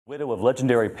Widow of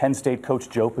legendary Penn State coach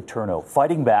Joe Paterno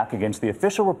fighting back against the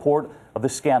official report of the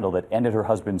scandal that ended her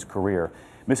husband's career.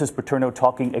 Mrs. Paterno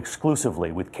talking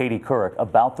exclusively with Katie Couric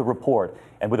about the report.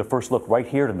 And with a first look right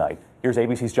here tonight, here's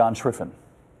ABC's John Schriffen.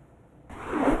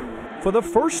 For the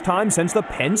first time since the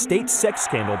Penn State sex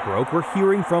scandal broke, we're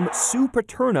hearing from Sue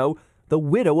Paterno, the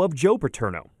widow of Joe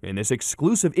Paterno, in this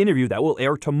exclusive interview that will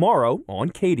air tomorrow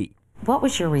on Katie. What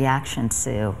was your reaction,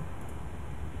 Sue,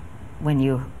 when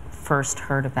you first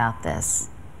heard about this?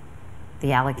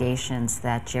 The allegations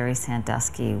that Jerry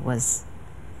Sandusky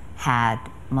had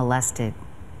molested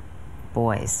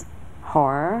boys.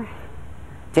 Horror,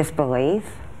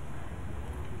 disbelief.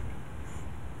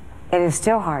 It is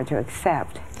still hard to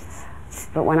accept.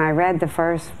 But when I read the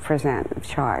first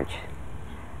charge,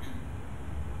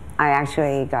 I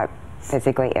actually got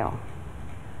physically ill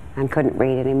and couldn't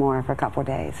read anymore for a couple of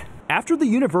days. After the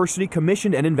university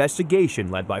commissioned an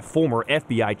investigation led by former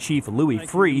FBI Chief Louis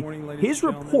Freeh, his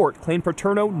report claimed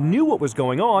Paterno knew what was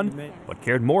going on, but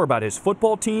cared more about his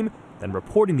football team than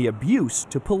reporting the abuse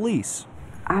to police.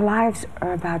 Our lives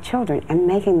are about children and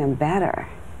making them better,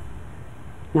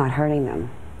 not hurting them.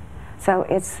 So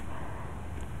it's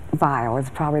vile. It's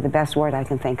probably the best word I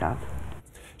can think of.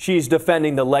 She's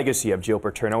defending the legacy of Joe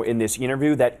Paterno in this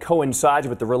interview that coincides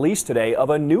with the release today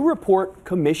of a new report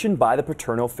commissioned by the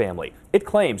Paterno family. It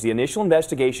claims the initial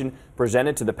investigation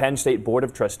presented to the Penn State Board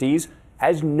of Trustees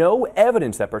has no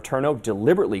evidence that Paterno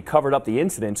deliberately covered up the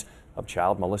incidents of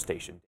child molestation.